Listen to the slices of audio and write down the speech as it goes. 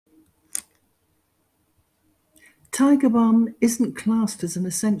Tiger Balm isn't classed as an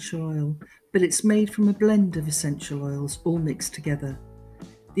essential oil, but it's made from a blend of essential oils all mixed together.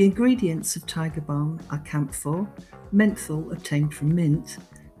 The ingredients of Tiger Balm are camphor, menthol obtained from mint,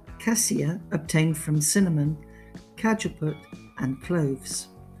 cassia obtained from cinnamon, cajuput and cloves.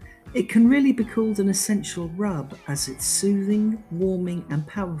 It can really be called an essential rub as it's soothing, warming and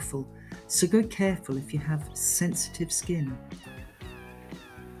powerful, so go careful if you have sensitive skin.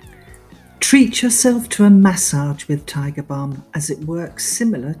 Treat yourself to a massage with Tiger Balm as it works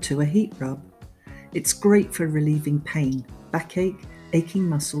similar to a heat rub. It's great for relieving pain, backache, aching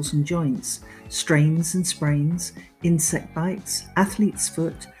muscles and joints, strains and sprains, insect bites, athlete's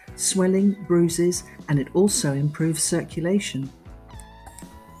foot, swelling, bruises, and it also improves circulation.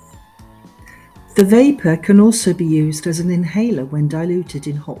 The vapour can also be used as an inhaler when diluted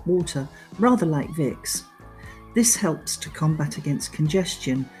in hot water, rather like Vicks. This helps to combat against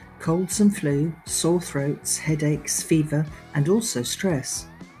congestion, colds and flu, sore throats, headaches, fever, and also stress.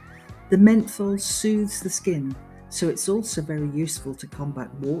 The menthol soothes the skin, so it's also very useful to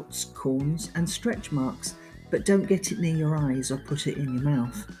combat warts, corns, and stretch marks, but don't get it near your eyes or put it in your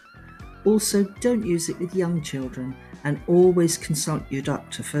mouth. Also, don't use it with young children, and always consult your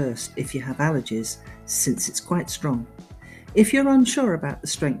doctor first if you have allergies, since it's quite strong. If you're unsure about the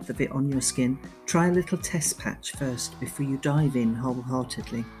strength of it on your skin, try a little test patch first before you dive in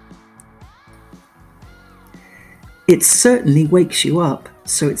wholeheartedly. It certainly wakes you up,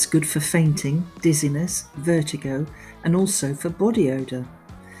 so it's good for fainting, dizziness, vertigo, and also for body odour.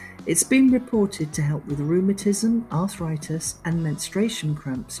 It's been reported to help with rheumatism, arthritis, and menstruation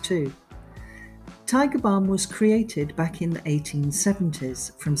cramps too. Tiger Balm was created back in the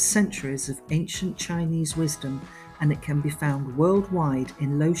 1870s from centuries of ancient Chinese wisdom, and it can be found worldwide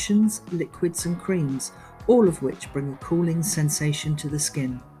in lotions, liquids and creams, all of which bring a cooling sensation to the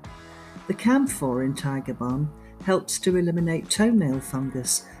skin. The camphor in Tiger Balm helps to eliminate toenail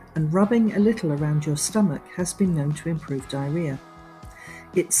fungus, and rubbing a little around your stomach has been known to improve diarrhea.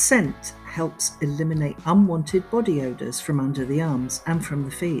 Its scent helps eliminate unwanted body odours from under the arms and from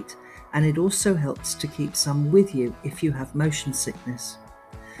the feet, and it also helps to keep some with you if you have motion sickness.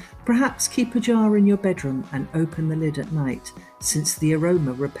 Perhaps keep a jar in your bedroom and open the lid at night, since the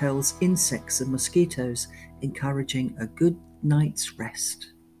aroma repels insects and mosquitoes, encouraging a good night's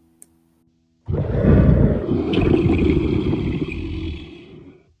rest.